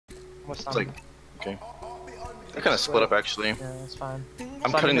What's It's like, okay. They're kind of split up actually. Yeah, that's fine.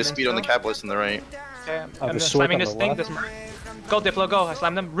 I'm cutting the speed on the catalyst on the right. Okay, I'm just slamming this thing, this merc. Go Diplo, go. I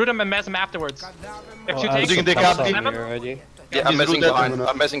slam them. Root them and mez them afterwards. If two takes, slam them. Yeah, I'm messing behind.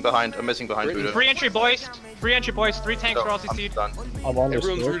 I'm messing behind. I'm messing behind Buddha. Free entry, boys. Free entry, boys. 3 tanks for all CC'd.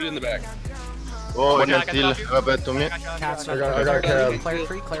 Everyone's rooted in the back. Oh, I can kill. Have a to me. I got cab.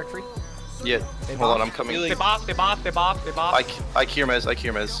 Cleric free. Yeah, hold on, I'm coming. They boss. I cure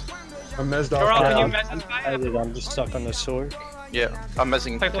mez. I'm mezzed off. Jorel, can you mez this guy? I'm just stuck on the sword. Yeah, I'm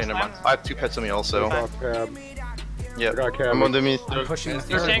mezzing. Okay, never mind. I have 2 pets on me also. Yeah, I'm on the mist. I'm pushing the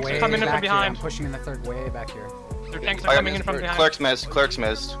Their third tanks are way coming in from back here. behind. I'm pushing in the third way back here. Their tanks are coming in from behind. Cleric's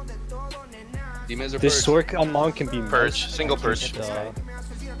mezzed. This sword I'm on can be Purge, single purge.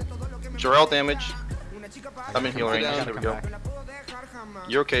 Jorel damage. I'm in heal range. There we go.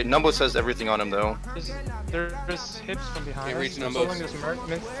 You're okay. Numbo says everything on him though. There's hips from behind. Can't reach Numbos.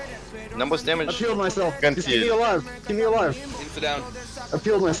 Numbo's damage. I peeled myself. Just keep me alive. Keep me alive. Insta down. I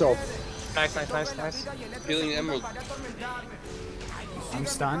peeled myself. Nice. Peeling emerald. I'm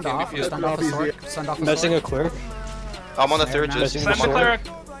stunned off. I'm stunned off the sword. Stunned off the sword. Messing a clerk. I'm on the third gist. Slam the cleric.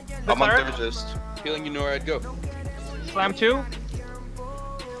 I'm on third gist. Peeling you, Norad, go. Slam 2.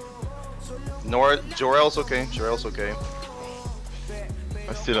 Jorel's okay.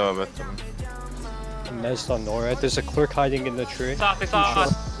 I still have a bet. I'm messed on Norad. There's a clerk hiding in the tree. They saw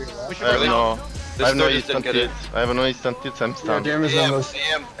us. We should Really? go. I have no This 30 didn't instant get hit. it. I have no instant hits. I'm stunned.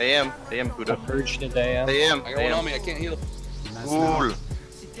 AM, I Buddha. purged it, AM. AM, I got one on me, I can't heal. Cool.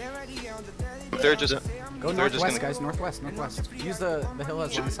 They're just. Go They're just northwest, gonna. guys. Northwest. Use the hill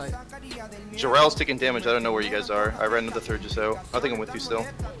as line of sight. Jorel's taking damage. I don't know where you guys are. I ran into the third just out. I think I'm with you still.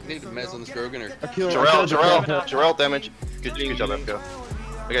 I need to mez on this Grogan or... Jorel damage. Good job, FK.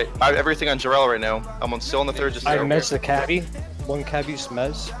 Okay, I have everything on Jorel right now. I'm still on the third just I out. mez the cabbie. One cabbie's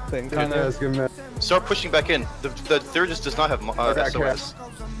mez. Start pushing back in. The third just does not have SOS.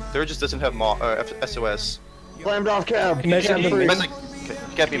 Third just doesn't have SOS. Slammed off cab.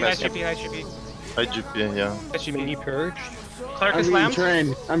 Can't be messed. IGP. IGP, yeah. Mini purged. Cleric is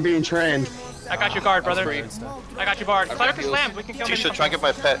slammed. I'm being trained. I got you guard, brother. I got you bard. Cleric is slammed. We can kill him. Tisha, try and get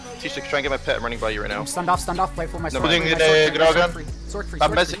my pet. I'm running by you right now. I'm stunned off. Play for my sword. Putting Sword free.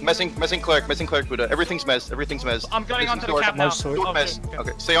 I'm messing cleric, Buddha. Everything's mez. I'm going onto the cap now. Don't mess.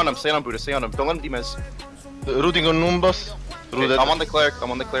 Okay, stay on him, Buddha. Stay on him. Don't let him demez. Rooting on Numbos. Okay, I'm on the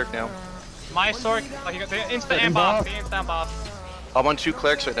cleric now. My sword. Like, the insta and buff. I'm on 2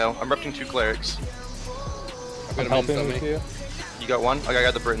 clerics right now. I'm repping 2 clerics. I'm helping with you. You got one? I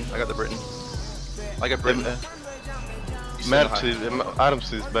got the Britain. I got Britain.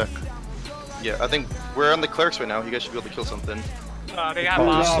 Arms is back. Yeah, I think we're on the clerics right now. You guys should be able to kill something. They got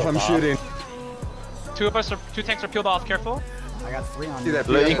buff. I'm shooting. 2 tanks are peeled off. Careful. I got 3 on me.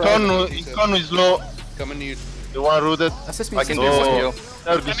 Inconu is low. Coming to you. The one rooted. Assist me. I can do one heal.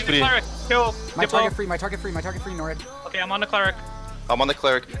 Third is free. Kill. My target free, Norad. Okay, I'm on the cleric.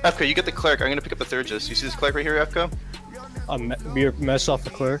 FK, you get the cleric. I'm gonna pick up the third gist. You see this cleric right here, FK? We're mess off the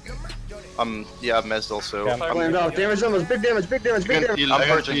cleric. Yeah, I've mezzed also. Yeah, Slammed off. Damage numbers. Big damage.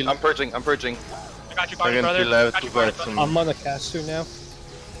 I'm purging. I got you guarded, brother. I'm on the caster now.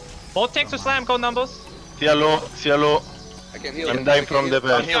 Both tanks are slammed. Go Numbos. See a low. I can't heal. I'm dying from the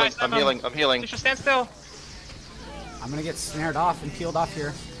I'm back. healing. You should stand still. I'm gonna get snared off and peeled off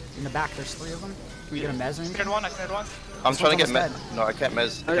here. In the back, there's 3 of them. Can we get a mez in? I snared one. I'm trying to get mez. No, I can't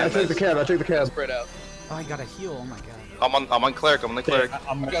mez. I take the cab. Spread out. Oh, I got a heal. Oh my god. I'm on cleric. I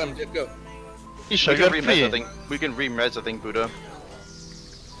got him, Dip, go. Isha, you're free. We can re-mez, I think, Buddha.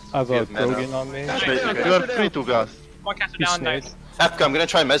 I have a Grogan on me. You are free to cast. One caster down, nice. FK, I'm gonna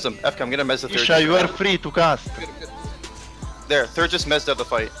try mez him. FK, I'm gonna mez the third. Isha, you are free to cast. There, third just mezzed out the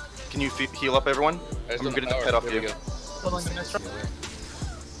fight. Can you heal up everyone? I'm getting the pet off you.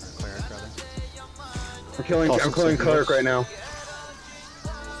 I'm killing cleric right now.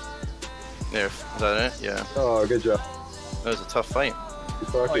 There, is that it? Yeah. Oh, good job. That was a tough fight.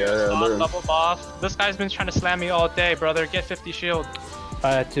 Fuck yeah, double buff. This guy's been trying to slam me all day, brother. Get 50 shield.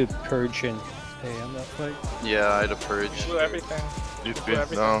 I had to purge and pay on that fight. Yeah, I had to purge. Blew everything.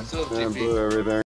 No, blew everything.